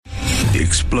The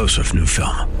explosive new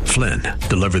film, Flynn,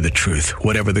 deliver the truth,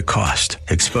 whatever the cost.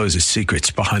 Exposes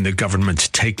secrets behind the government's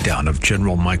takedown of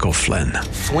General Michael Flynn.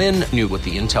 Flynn knew what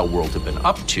the intel world had been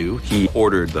up to. He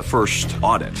ordered the first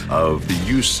audit of the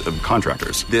use of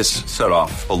contractors. This set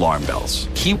off alarm bells.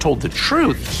 He told the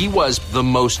truth. He was the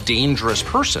most dangerous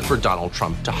person for Donald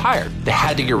Trump to hire. They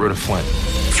had to get rid of Flynn.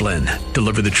 Flynn,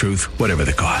 deliver the truth, whatever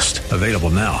the cost. Available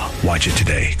now. Watch it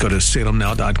today. Go to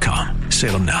salemnow.com.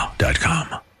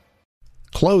 salemnow.com.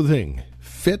 Clothing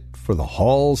fit for the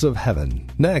halls of heaven.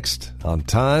 Next on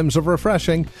Times of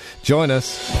Refreshing. Join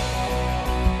us.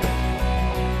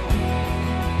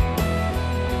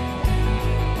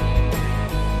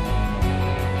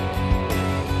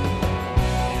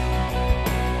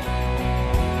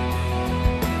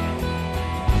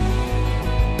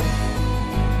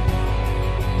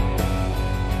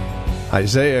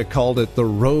 Isaiah called it the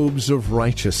robes of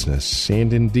righteousness,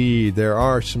 and indeed there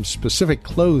are some specific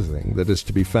clothing that is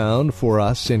to be found for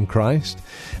us in Christ,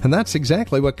 and that's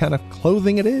exactly what kind of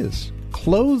clothing it is.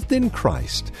 Clothed in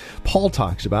Christ. Paul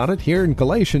talks about it here in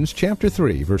Galatians chapter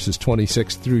 3, verses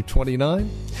 26 through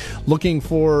 29. Looking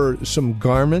for some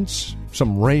garments,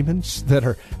 some raiments that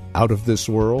are out of this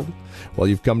world? Well,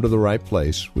 you've come to the right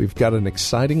place. We've got an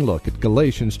exciting look at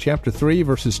Galatians chapter 3,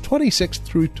 verses 26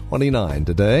 through 29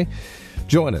 today.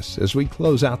 Join us as we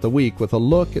close out the week with a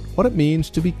look at what it means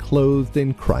to be clothed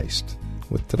in Christ.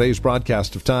 With today's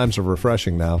broadcast of Times of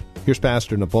Refreshing now, here's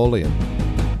Pastor Napoleon.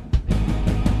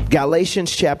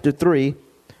 Galatians chapter 3,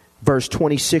 verse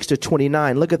 26 to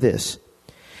 29. Look at this.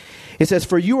 It says,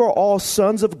 "For you are all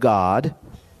sons of God,"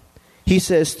 he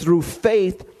says, "through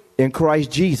faith in Christ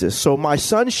Jesus." So my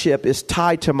sonship is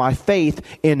tied to my faith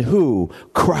in who?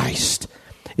 Christ.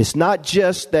 It's not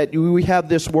just that we have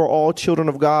this, we're all children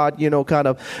of God, lingo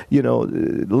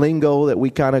that we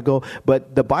kind of go.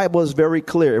 But the Bible is very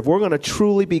clear. If we're going to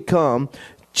truly become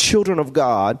children of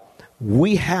God,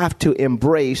 we have to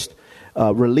embrace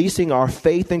releasing our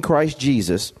faith in Christ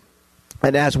Jesus.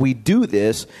 And as we do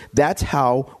this, that's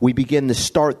how we begin to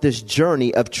start this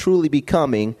journey of truly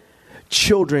becoming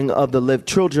children of the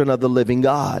living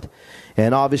God.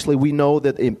 And obviously we know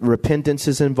that repentance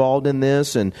is involved in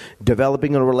this and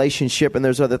developing a relationship, and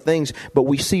there's other things. But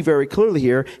we see very clearly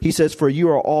here, he says, "For you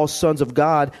are all sons of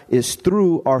God," is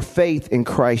through our faith in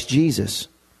Christ Jesus.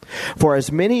 "For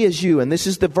as many as you," and this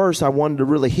is the verse I wanted to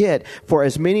really hit, "for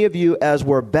as many of you as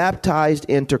were baptized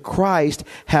into Christ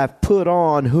have put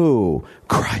on" who?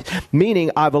 Christ.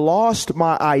 Meaning I've lost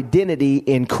my identity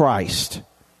in Christ.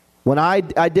 When I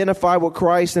identify with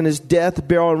Christ and his death,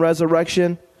 burial, and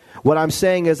resurrection, what I'm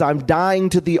saying is I'm dying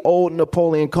to the old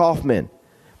Napoleon Kaufman,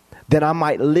 that I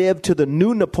might live to the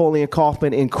new Napoleon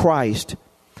Kaufman in Christ.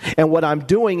 And what I'm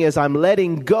doing is I'm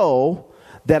letting go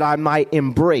that I might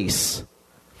embrace.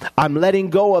 I'm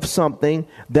letting go of something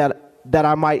that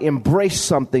I might embrace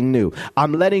something new.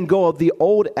 I'm letting go of the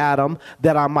old Adam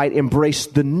that I might embrace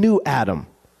the new Adam.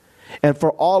 And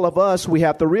for all of us, we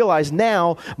have to realize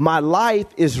now my life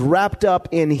is wrapped up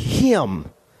in him.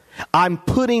 I'm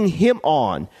putting him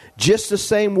on. Just the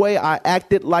same way I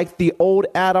acted like the old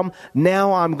Adam,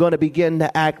 now I'm going to begin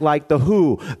to act like the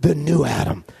who? The new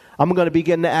Adam. I'm going to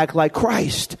begin to act like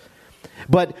Christ.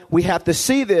 But we have to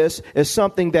see this as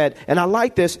something that, and I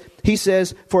like this, he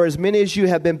says, "For as many as you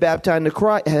have been baptized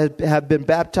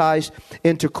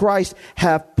into Christ,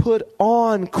 have put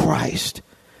on Christ."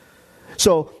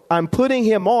 So I'm putting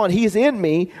him on. He's in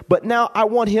me, but now I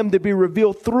want him to be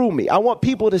revealed through me. I want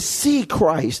people to see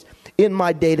Christ in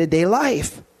my day-to-day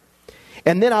life.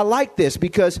 And then I like this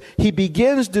because he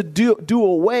begins to do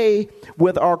away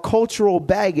with our cultural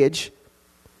baggage.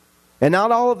 And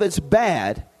not all of it's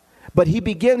bad, but he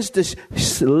begins to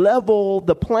level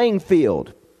the playing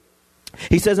field.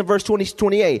 He says in verse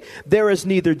 28, "There is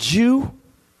neither Jew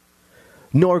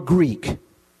nor Greek.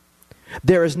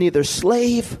 There is neither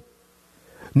slave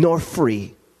nor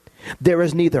free. There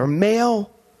is neither male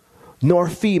nor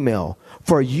female.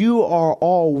 For you are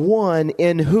all one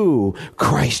in who?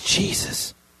 Christ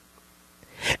Jesus.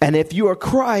 And if you are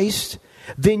Christ,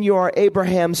 then you are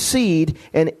Abraham's seed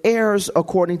and heirs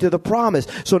according to the promise."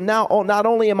 So now not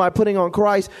only am I putting on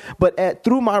Christ, but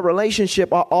through my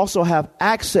relationship, I also have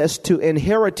access to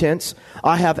inheritance.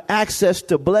 I have access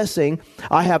to blessing.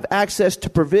 I have access to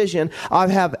provision. I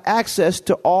have access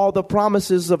to all the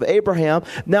promises of Abraham.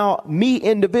 Now, me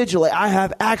individually, I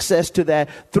have access to that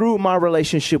through my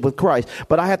relationship with Christ.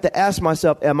 But I have to ask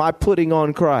myself, am I putting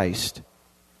on Christ?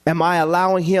 Am I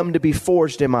allowing him to be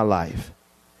forged in my life?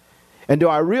 And do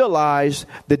I realize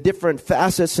the different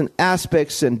facets and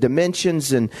aspects and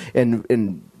dimensions and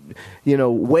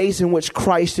ways in which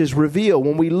Christ is revealed.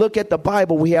 When we look at the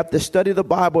Bible, we have to study the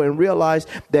Bible and realize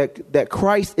that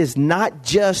Christ is not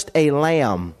just a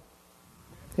lamb.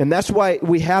 And that's why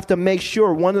we have to make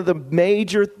sure one of the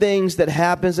major things that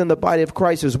happens in the body of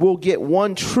Christ is we'll get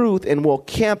one truth and we'll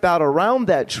camp out around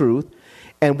that truth,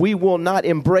 and we will not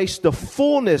embrace the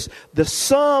fullness. The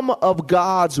sum of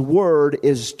God's word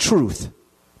is truth,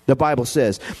 the Bible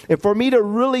says. And for me to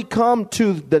really come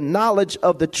to the knowledge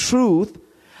of the truth,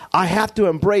 I have to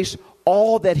embrace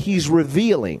all that he's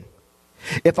revealing.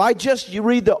 If I just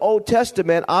read the Old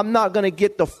Testament, I'm not going to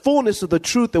get the fullness of the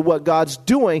truth of what God's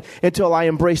doing until I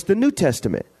embrace the New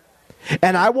Testament.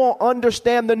 And I won't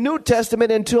understand the New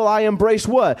Testament until I embrace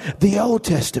what? The Old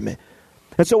Testament.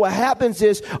 And so what happens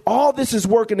is all this is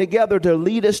working together to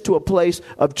lead us to a place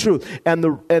of truth.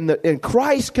 And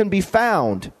Christ can be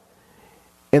found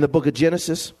in the book of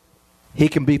Genesis. He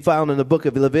can be found in the book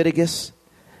of Leviticus.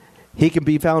 He can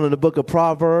be found in the book of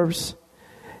Proverbs.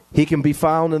 He can be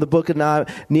found in the book of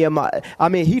Nehemiah.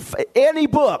 Any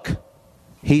book,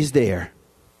 he's there.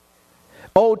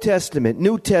 Old Testament,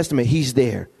 New Testament, he's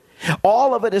there.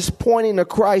 All of it is pointing to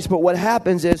Christ, but what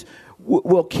happens is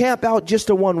we'll camp out just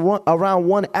around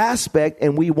one aspect,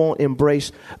 and we won't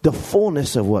embrace the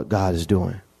fullness of what God is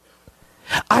doing.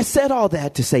 I said all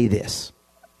that to say this.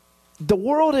 The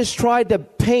world has tried to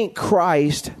paint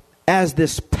Christ as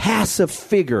this passive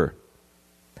figure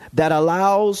that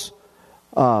allows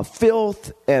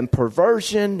filth and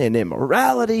perversion and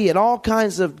immorality and all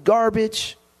kinds of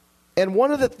garbage. And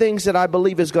one of the things that I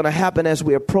believe is going to happen as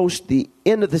we approach the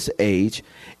end of this age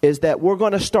is that we're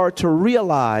going to start to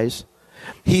realize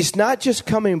he's not just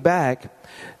coming back,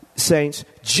 saints,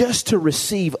 just to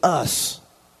receive us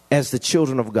as the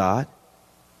children of God.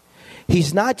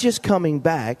 He's not just coming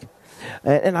back,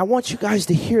 and I want you guys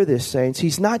to hear this, saints.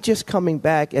 He's not just coming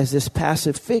back as this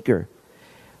passive figure.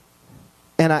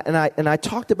 And I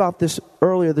talked about this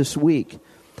earlier this week.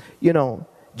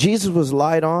 Jesus was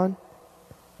lied on.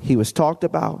 He was talked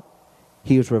about.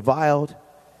 He was reviled.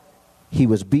 He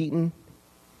was beaten.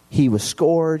 He was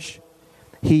scourged.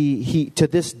 He to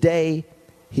this day,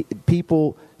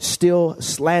 people still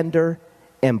slander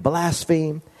and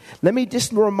blaspheme. Let me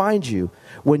just remind you,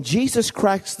 when Jesus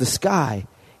cracks the sky,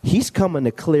 he's coming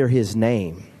to clear his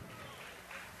name.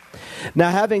 Now,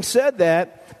 having said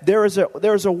that, there is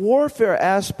a warfare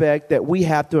aspect that we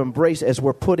have to embrace as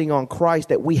we're putting on Christ,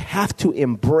 that we have to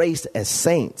embrace as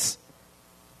saints.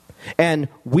 And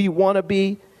we want to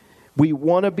be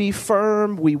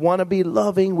firm, we want to be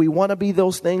loving, we want to be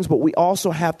those things, but we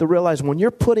also have to realize when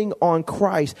you're putting on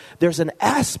Christ, there's an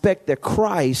aspect of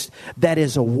Christ that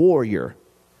is a warrior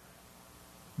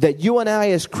that you and I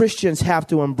as Christians have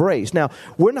to embrace. Now,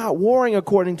 we're not warring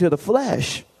according to the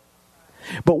flesh,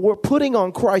 but we're putting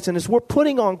on Christ. And as we're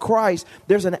putting on Christ,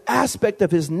 there's an aspect of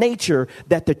his nature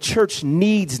that the church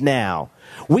needs now.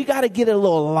 We got to get a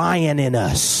little lion in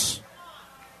us.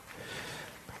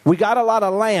 We got a lot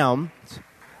of lamb,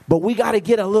 but we got to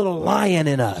get a little lion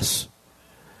in us.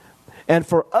 And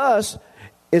for us,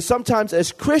 is sometimes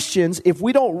as Christians, if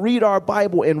we don't read our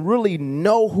Bible and really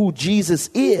know who Jesus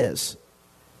is,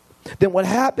 then what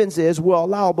happens is we'll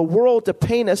allow the world to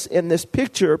paint this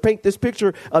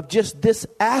picture of just this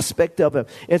aspect of him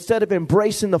instead of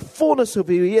embracing the fullness of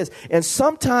who he is. And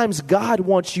sometimes God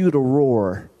wants you to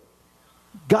roar.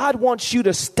 God wants you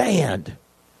to stand.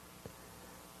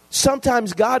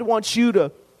 Sometimes God wants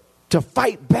you to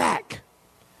fight back.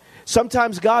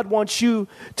 Sometimes God wants you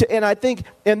to, and I think,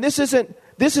 and this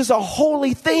is a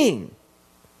holy thing.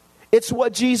 It's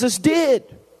what Jesus did.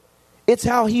 It's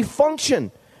how he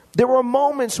functioned. There were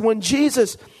moments when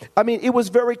Jesus, it was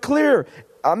very clear.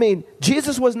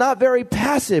 Jesus was not very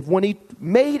passive when he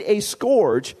made a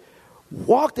scourge,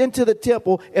 walked into the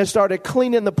temple, and started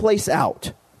cleaning the place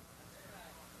out.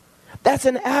 That's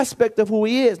an aspect of who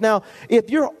he is. Now, if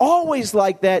you're always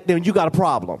like that, then you got a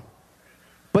problem.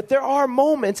 But there are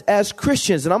moments as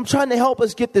Christians, and I'm trying to help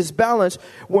us get this balance,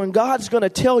 when God's going to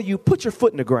tell you, put your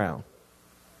foot in the ground.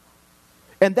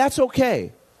 And that's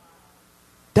okay.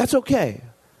 That's okay.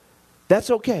 That's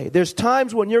okay. There's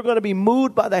times when you're going to be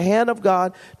moved by the hand of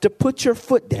God to put your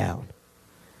foot down.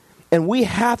 And we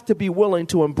have to be willing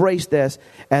to embrace this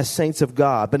as saints of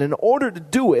God. But in order to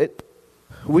do it,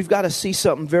 we've got to see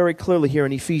something very clearly here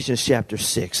in Ephesians chapter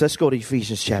 6. Let's go to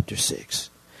Ephesians chapter 6.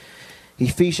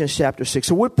 Ephesians chapter 6.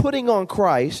 So we're putting on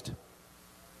Christ.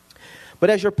 But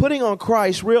as you're putting on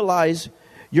Christ, realize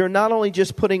you're not only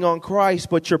just putting on Christ,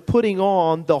 but you're putting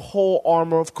on the whole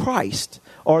armor of Christ,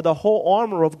 or the whole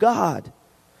armor of God.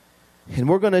 And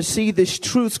we're going to see these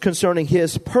truths concerning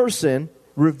his person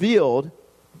revealed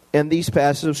in these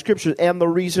passages of Scripture, and the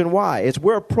reason why. It's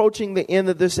we're approaching the end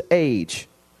of this age.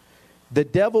 The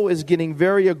devil is getting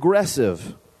very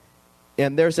aggressive,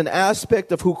 and there's an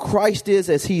aspect of who Christ is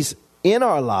as he's in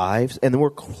our lives, and we're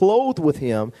clothed with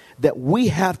him, that we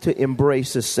have to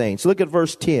embrace as saints. Look at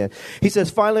verse 10. He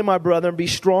says, finally, my brethren, be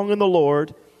strong in the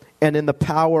Lord and in the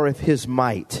power of his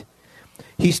might.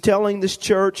 He's telling this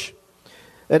church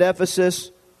at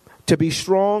Ephesus to be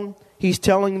strong. He's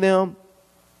telling them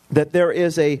that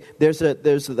there's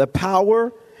a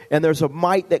power and there's a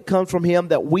might that comes from him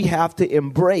that we have to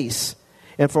embrace.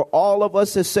 And for all of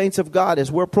us as saints of God,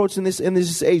 as we're approaching this in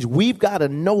this age, we've got to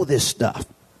know this stuff.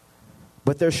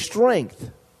 But there's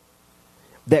strength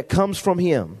that comes from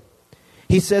him.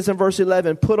 He says in verse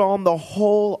 11, put on the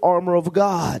whole armor of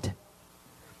God.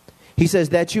 He says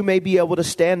that you may be able to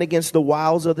stand against the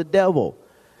wiles of the devil.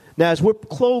 Now, as we're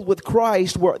clothed with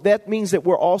Christ, that means that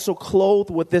we're also clothed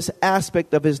with this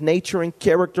aspect of his nature and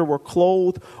character. We're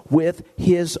clothed with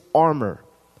his armor.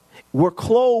 We're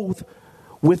clothed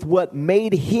with what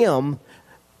made him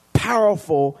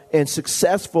powerful and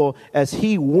successful as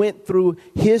he went through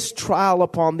his trial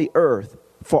upon the earth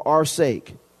for our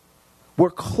sake.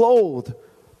 We're clothed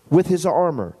with his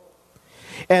armor.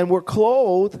 And we're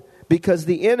clothed because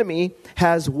the enemy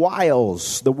has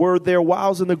wiles. The word there,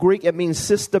 wiles in the Greek, it means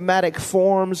systematic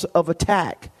forms of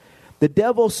attack. The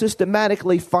devil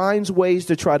systematically finds ways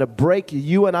to try to break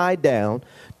you and I down,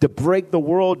 to break the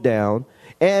world down,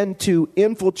 and to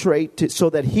infiltrate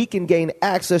so that he can gain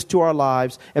access to our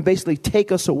lives and basically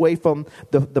take us away from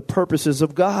the purposes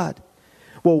of God.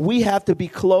 Well, we have to be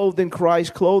clothed in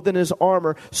Christ, clothed in his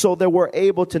armor, so that we're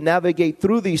able to navigate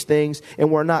through these things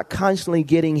and we're not constantly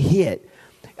getting hit.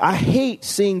 I hate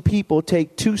seeing people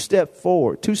take 2 steps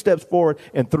forward,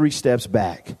 and 3 steps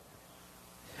back.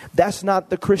 That's not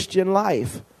the Christian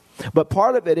life. But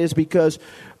part of it is because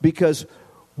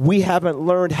we haven't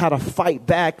learned how to fight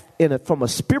back from a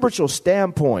spiritual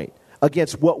standpoint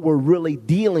against what we're really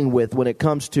dealing with when it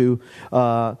comes to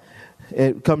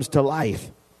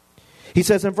life. He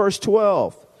says in verse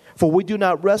 12, for we do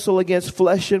not wrestle against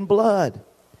flesh and blood.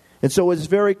 And so it's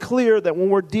very clear that when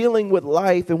we're dealing with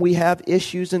life and we have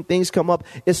issues and things come up,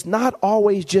 it's not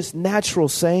always just natural,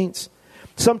 saints.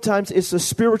 Sometimes it's a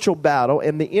spiritual battle,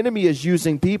 and the enemy is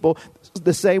using people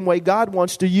the same way God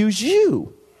wants to use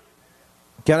you.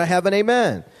 Can I have an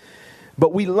amen?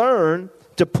 But we learn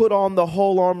to put on the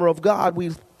whole armor of God.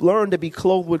 We learn to be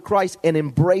clothed with Christ and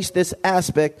embrace this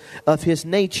aspect of his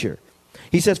nature.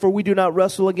 He says, for we do not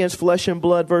wrestle against flesh and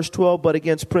blood, verse 12, but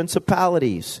against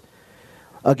principalities,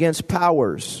 against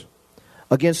powers,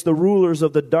 against the rulers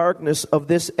of the darkness of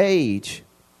this age.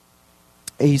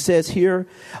 He says here,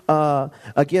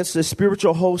 against the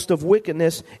spiritual host of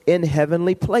wickedness in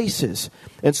heavenly places.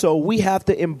 And so we have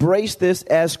to embrace this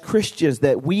as Christians,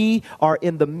 that we are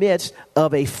in the midst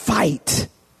of a fight.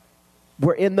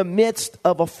 We're in the midst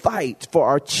of a fight for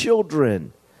our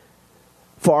children,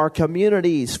 for our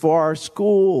communities, for our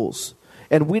schools.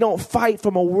 And we don't fight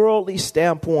from a worldly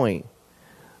standpoint.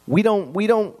 We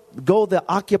don't go the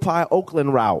Occupy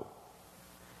Oakland route.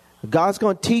 God's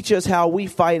going to teach us how we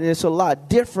fight, and it's a lot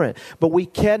different. But we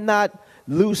cannot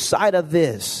lose sight of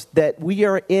this, that we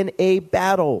are in a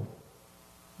battle,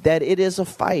 that it is a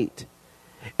fight.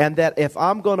 And that if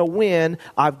I'm going to win,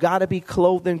 I've got to be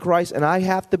clothed in Christ, and I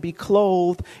have to be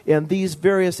clothed in these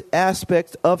various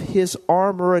aspects of his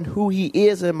armor and who he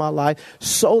is in my life,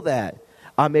 so that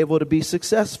I'm able to be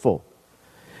successful.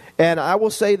 And I will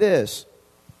say this.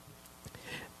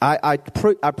 I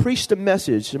preached a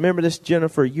message, remember this,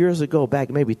 Jennifer, years ago, back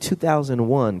maybe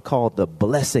 2001, called The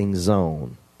Blessing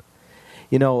Zone.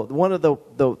 You know, one of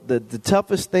the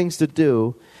toughest things to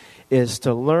do is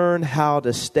to learn how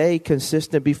to stay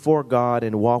consistent before God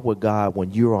and walk with God when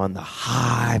you're on the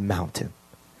high mountain.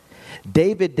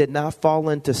 David did not fall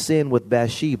into sin with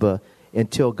Bathsheba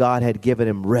until God had given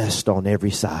him rest on every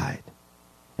side.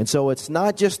 And so it's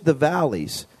not just the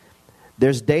valleys.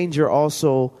 There's danger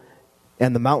also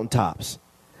and the mountaintops.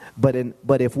 But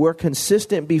if we're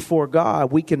consistent before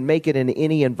God, we can make it in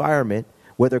any environment,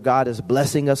 whether God is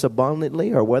blessing us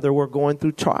abundantly or whether we're going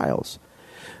through trials.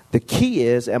 The key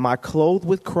is, am I clothed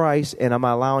with Christ, and am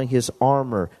I allowing his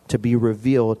armor to be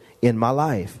revealed in my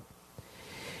life?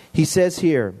 He says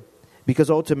here,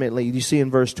 because ultimately you see in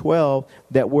verse 12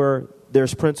 that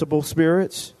there's principal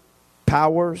spirits,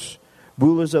 powers,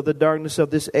 rulers of the darkness of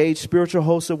this age, spiritual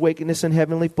hosts of wickedness in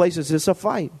heavenly places. It's a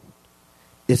fight.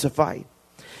 It's a fight.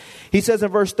 He says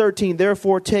in verse 13,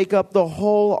 therefore take up the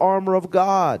whole armor of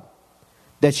God,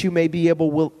 that you may be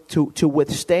able to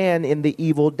withstand in the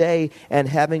evil day, and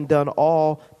having done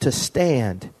all, to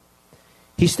stand.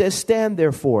 He says, stand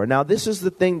therefore. Now, this is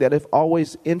the thing that have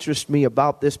always interested me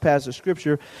about this passage of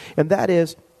Scripture, and that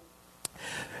is,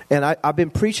 and I've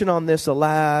been preaching on this the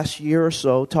last year or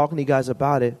so, talking to you guys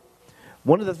about it.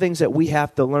 One of the things that we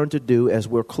have to learn to do as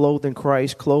we're clothed in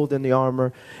Christ, clothed in the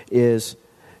armor, is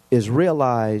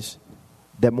realize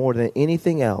that more than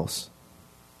anything else,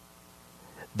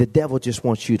 the devil just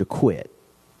wants you to quit.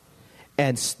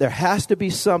 And there has to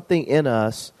be something in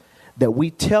us that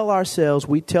we tell ourselves,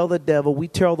 we tell the devil, we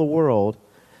tell the world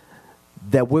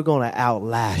that we're going to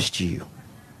outlast you.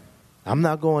 I'm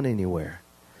not going anywhere.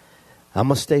 I'm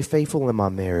going to stay faithful in my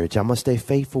marriage. I'm going to stay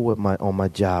faithful on my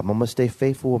job. I'm going to stay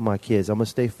faithful with my kids. I'm going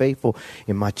to stay faithful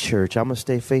in my church. I'm going to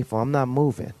stay faithful. I'm not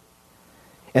moving.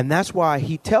 And that's why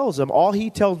he tells them, all he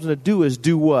tells them to do is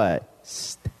do what?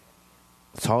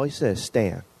 That's all he says,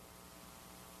 stand.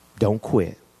 Don't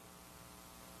quit.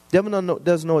 Devil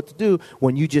doesn't know what to do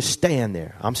when you just stand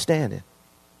there. I'm standing.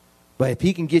 But if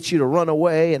he can get you to run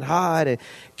away and hide and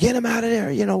get him out of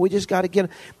there, we just got to get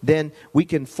him. Then we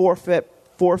can forfeit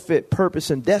purpose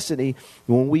and destiny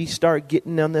when we start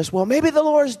getting on this. Well, maybe the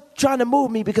Lord's trying to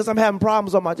move me because I'm having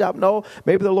problems on my job. No,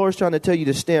 maybe the Lord's trying to tell you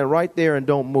to stand right there and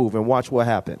don't move and watch what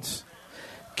happens.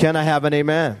 Can I have an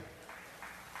amen?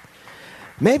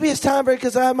 Maybe it's time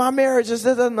because I have my marriage.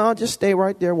 No, just stay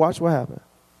right there. Watch what happens.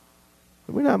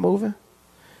 We're not moving.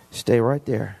 Stay right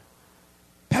there.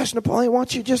 Pastor Napoleon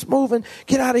wants you just moving.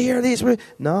 Get out of here.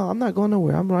 No, I'm not going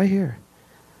nowhere. I'm right here.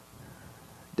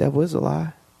 Devil is a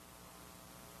lie.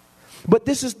 But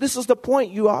this is the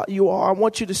point you are. I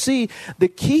want you to see. The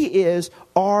key is,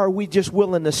 are we just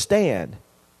willing to stand?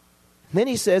 And then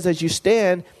he says, as you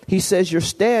stand, he says you're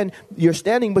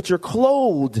standing, but you're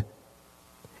clothed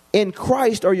in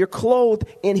Christ, or you're clothed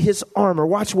in his armor.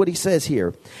 Watch what he says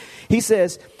here. He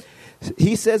says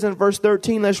in verse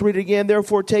 13, let's read it again.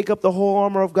 Therefore, take up the whole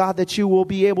armor of God that you will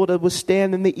be able to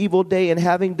withstand in the evil day. And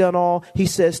having done all, he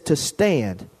says to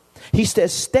stand. He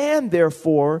says, stand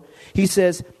therefore. He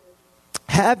says,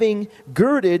 having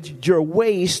girded your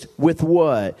waist with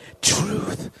what?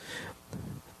 Truth.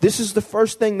 This is the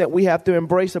first thing that we have to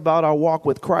embrace about our walk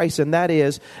with Christ, and that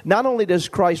is, not only does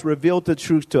Christ reveal the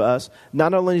truth to us,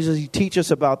 not only does he teach us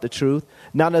about the truth,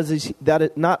 not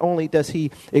only does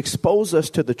he expose us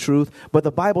to the truth, but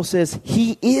the Bible says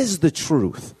he is the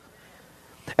truth.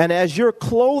 And as you're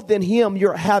clothed in him,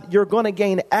 you're going to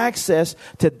gain access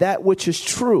to that which is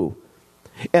true.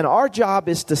 And our job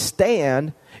is to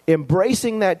stand,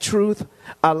 embracing that truth,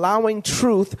 allowing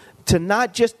truth to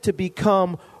not just to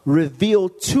become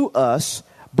revealed to us,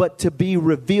 but to be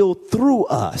revealed through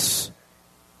us.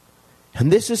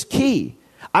 And this is key.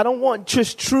 I don't want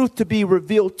just truth to be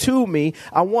revealed to me.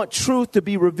 I want truth to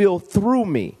be revealed through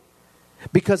me.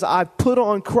 Because I've put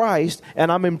on Christ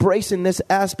and I'm embracing this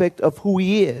aspect of who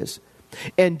he is.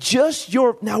 And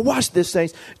now watch this,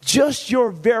 saints, just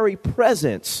your very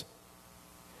presence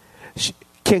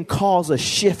can cause a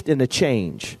shift and a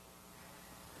change.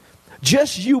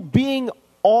 Just you being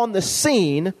on the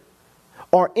scene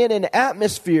or in an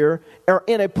atmosphere or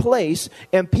in a place,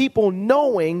 and people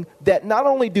knowing that not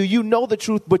only do you know the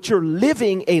truth, but you're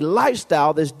living a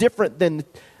lifestyle that's different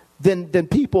than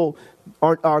people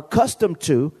are accustomed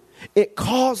to, it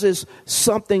causes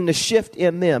something to shift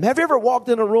in them. Have you ever walked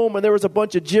in a room and there was a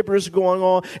bunch of gibberish going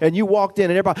on, and you walked in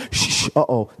and everybody, shh,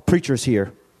 preacher's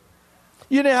here.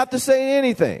 You didn't have to say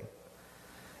anything.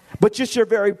 But just your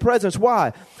very presence.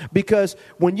 Why? Because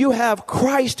when you have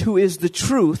Christ, who is the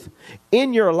truth,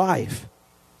 in your life,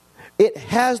 it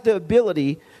has the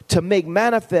ability to make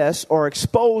manifest or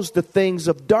expose the things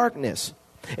of darkness.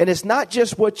 And it's not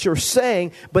just what you're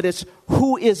saying, but it's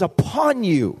who is upon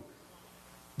you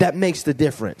that makes the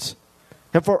difference.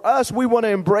 And for us, we want to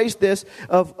embrace this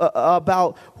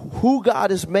about who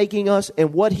God is making us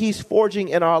and what he's forging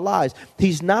in our lives.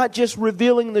 He's not just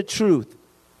revealing the truth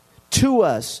to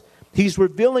us. He's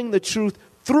revealing the truth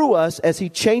through us as he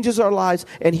changes our lives,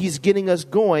 and he's getting us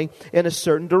going in a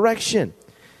certain direction.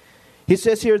 He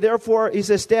says here,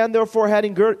 stand therefore,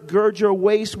 having gird your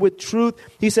waist with truth.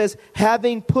 He says,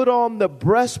 having put on the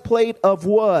breastplate of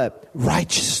what?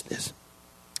 Righteousness.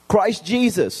 Christ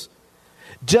Jesus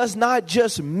does not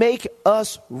just make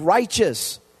us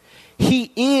righteous.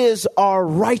 He is our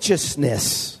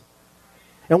righteousness.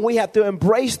 And we have to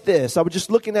embrace this. I was just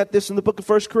looking at this in the book of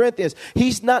 1 Corinthians.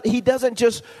 He doesn't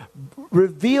just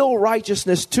reveal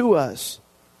righteousness to us,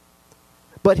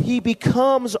 but he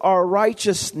becomes our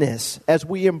righteousness as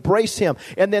we embrace him.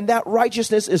 And then that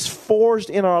righteousness is forged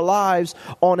in our lives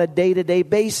on a day-to-day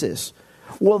basis.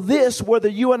 Well, this, whether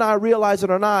you and I realize it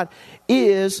or not,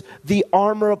 is the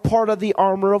part of the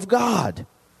armor of God.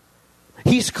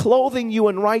 He's clothing you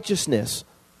in righteousness.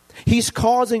 He's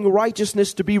causing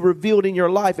righteousness to be revealed in your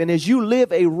life. And as you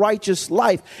live a righteous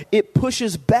life, it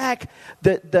pushes back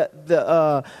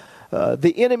the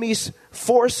enemy's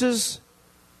forces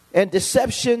and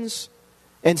deceptions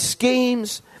and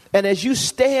schemes. And as you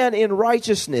stand in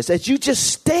righteousness, as you just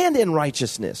stand in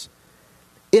righteousness,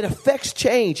 it affects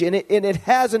change, and it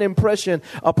has an impression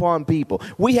upon people.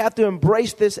 We have to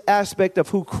embrace this aspect of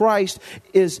who Christ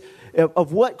is,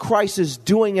 of what Christ is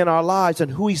doing in our lives and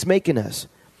who He's making us.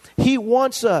 He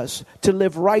wants us to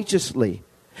live righteously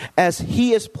as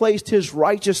He has placed His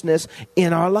righteousness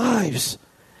in our lives.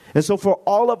 And so for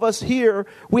all of us here,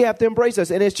 we have to embrace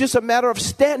this. And it's just a matter of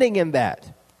standing in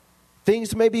that.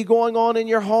 Things may be going on in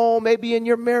your home, maybe in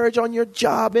your marriage, on your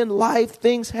job, in life.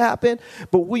 Things happen.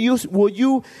 But will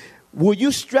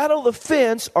you straddle the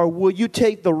fence, or will you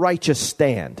take the righteous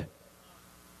stand?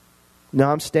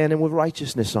 Now I'm standing with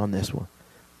righteousness on this one.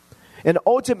 And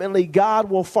ultimately, God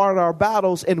will fight our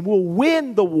battles and we'll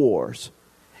win the wars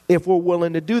if we're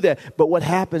willing to do that. But what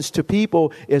happens to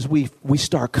people is we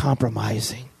start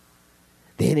compromising.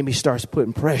 The enemy starts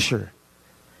putting pressure.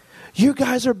 You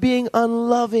guys are being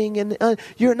unloving and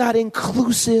you're not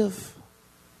inclusive.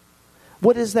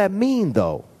 What does that mean,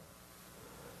 though?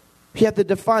 You have to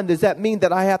define, does that mean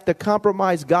that I have to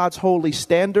compromise God's holy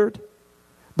standard?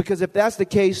 Because if that's the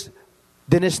case,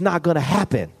 then it's not going to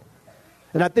happen.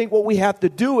 And I think what we have to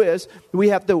do is we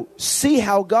have to see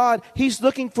how God, He's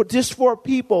looking for just for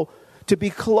people to be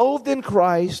clothed in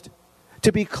Christ,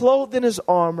 to be clothed in His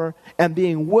armor, and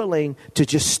being willing to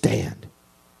just stand.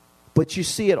 But you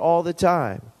see it all the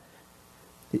time.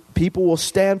 People will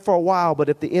stand for a while, but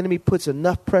if the enemy puts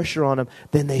enough pressure on them,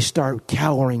 then they start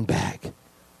cowering back.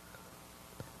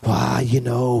 Why,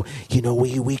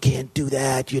 we can't do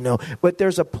that, But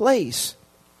there's a place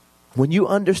when you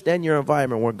understand your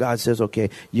environment where God says, okay,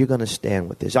 you're going to stand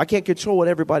with this. I can't control what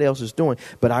everybody else is doing,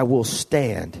 but I will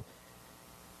stand.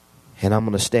 And I'm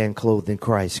going to stand clothed in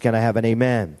Christ. Can I have an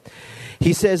amen?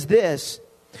 He says this.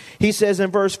 He says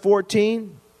in verse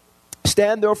 14,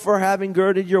 stand therefore, having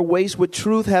girded your waist with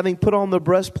truth, having put on the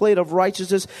breastplate of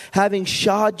righteousness, having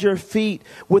shod your feet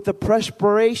with the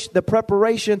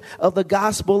preparation of the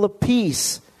gospel of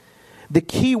peace. The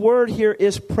key word here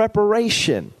is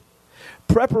preparation.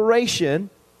 Preparation,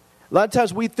 a lot of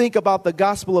times we think about the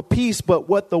gospel of peace, but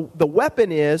what the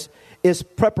weapon is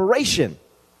preparation.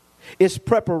 It's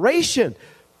preparation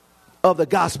of the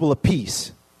gospel of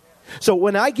peace. So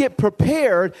when I get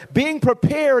prepared, being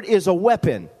prepared is a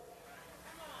weapon.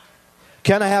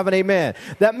 Can I have an amen?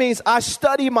 That means I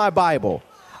study my Bible.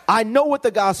 I know what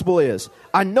the gospel is.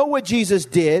 I know what Jesus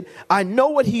did. I know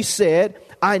what He said.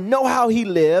 I know how He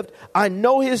lived. I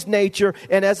know His nature.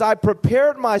 And as I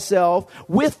prepared myself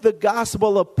with the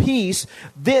gospel of peace,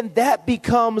 then that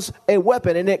becomes a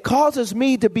weapon. And it causes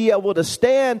me to be able to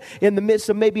stand in the midst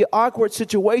of maybe awkward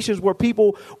situations where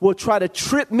people will try to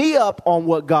trip me up on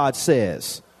what God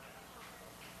says.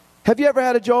 Have you ever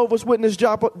had a Jehovah's Witness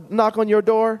knock on your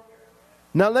door?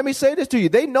 Now let me say this to you.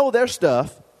 They know their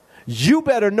stuff. You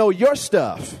better know your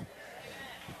stuff.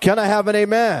 Can I have an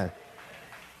amen?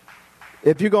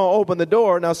 If you're going to open the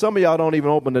door, now some of y'all don't even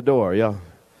open the door. Y'all,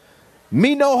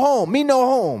 me no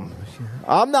home.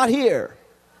 I'm not here.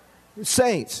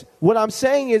 Saints, what I'm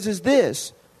saying is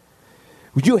this.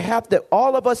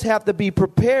 All of us have to be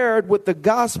prepared with the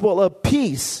gospel of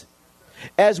peace.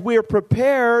 As we're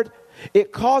prepared,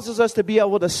 it causes us to be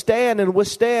able to stand and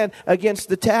withstand against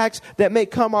the attacks that may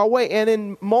come our way. And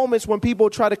in moments when people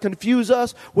try to confuse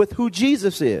us with who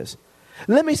Jesus is.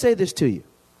 Let me say this to you.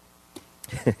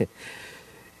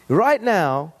 Right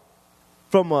now,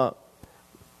 from a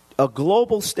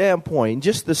global standpoint,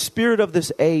 just the spirit of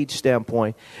this age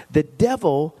standpoint, the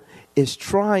devil is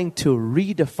trying to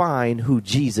redefine who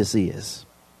Jesus is.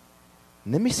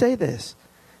 And let me say this.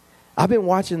 I've been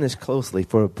watching this closely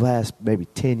for the last maybe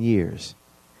 10 years.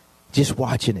 Just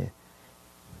watching it.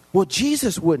 Well,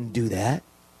 Jesus wouldn't do that.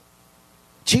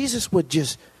 Jesus would do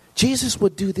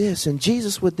this and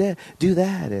Jesus would do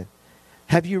that. And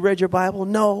have you read your Bible?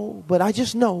 No, but I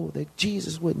just know that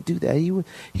Jesus wouldn't do that.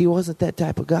 He wasn't that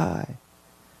type of guy.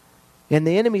 And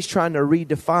the enemy's trying to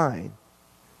redefine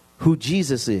who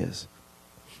Jesus is.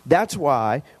 That's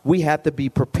why we have to be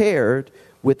prepared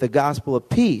with the gospel of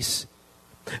peace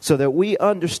so that we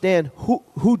understand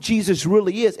who Jesus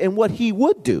really is and what He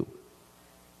would do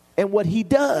and what He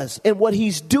does and what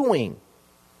He's doing.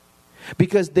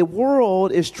 Because the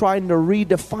world is trying to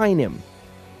redefine Him.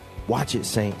 Watch it,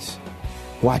 saints.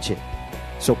 Watch it.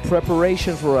 So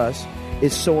preparation for us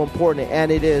is so important,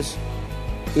 and it is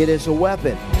a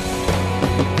weapon.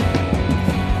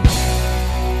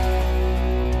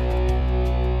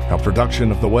 A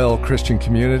production of the Well Christian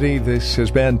Community. This has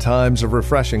been Times of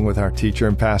Refreshing with our teacher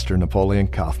and pastor, Napoleon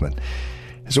Kaufman.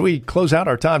 As we close out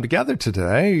our time together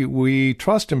today, we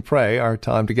trust and pray our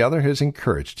time together has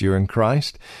encouraged you in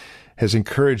Christ, has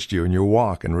encouraged you in your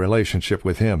walk and relationship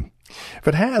with Him. If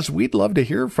it has, we'd love to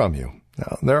hear from you.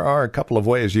 Now, there are a couple of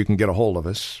ways you can get a hold of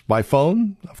us. By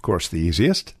phone, of course, the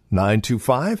easiest,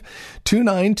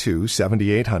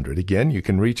 925-292-7800. Again, you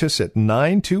can reach us at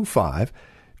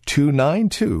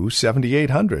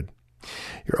 925-292-7800.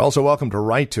 You're also welcome to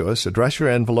write to us. Address your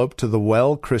envelope to the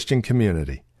Well Christian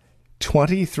Community,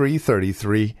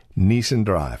 2333 Neeson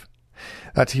Drive.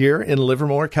 That's here in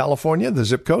Livermore, California, the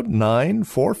zip code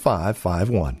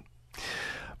 94551.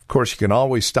 Of course, you can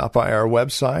always stop by our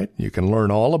website. You can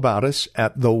learn all about us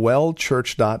at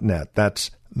thewellchurch.net. That's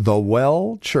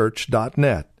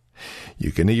thewellchurch.net.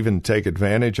 You can even take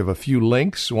advantage of a few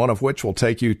links, one of which will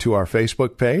take you to our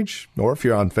Facebook page, or if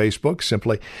you're on Facebook,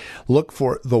 simply look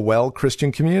for The Well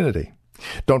Christian Community.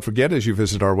 Don't forget, as you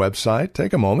visit our website,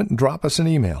 take a moment and drop us an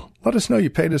email. Let us know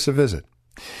you paid us a visit.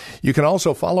 You can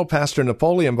also follow Pastor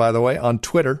Napoleon, by the way, on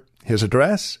Twitter. His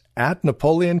address,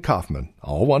 @Napoleon Kaufman,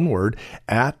 all one word,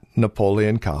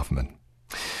 @Napoleon Kaufman.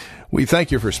 We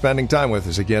thank you for spending time with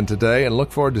us again today and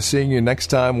look forward to seeing you next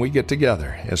time we get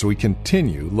together as we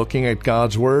continue looking at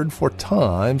God's Word for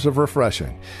times of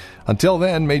refreshing. Until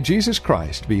then, may Jesus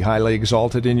Christ be highly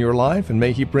exalted in your life, and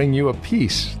may He bring you a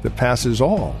peace that passes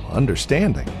all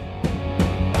understanding.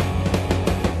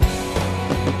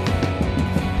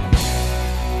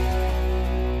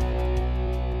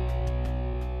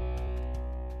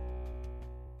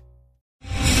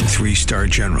 Three-star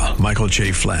General Michael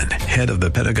J. Flynn, head of the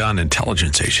Pentagon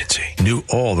Intelligence Agency, knew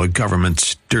all the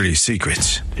government's dirty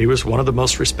secrets. He was one of the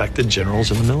most respected generals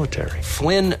in the military.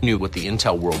 Flynn knew what the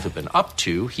intel world had been up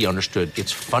to. He understood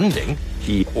its funding.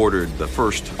 He ordered the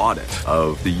first audit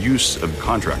of the use of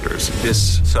contractors.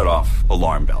 This set off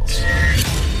alarm bells.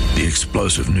 The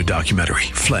explosive new documentary,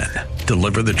 Flynn,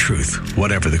 Deliver the Truth,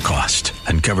 Whatever the Cost,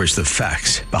 uncovers the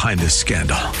facts behind this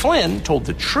scandal. Flynn told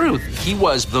the truth. He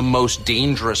was the most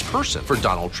dangerous person for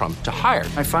Donald Trump to hire.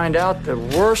 I find out the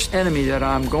worst enemy that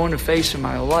I'm going to face in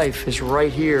my life is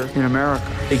right here in America.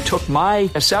 They took my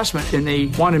assessment and they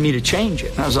wanted me to change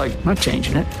it. And I was like, I'm not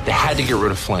changing it. They had to get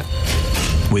rid of Flynn.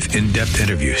 With in-depth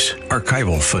interviews,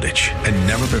 archival footage, and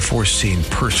never-before-seen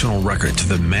personal records of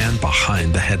the man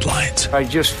behind the headlines. I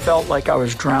just felt like I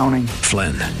was drowning.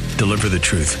 Flynn, Deliver the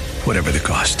Truth, Whatever the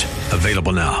Cost.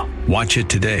 Available now. Watch it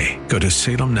today. Go to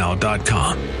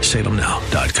salemnow.com.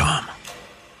 salemnow.com.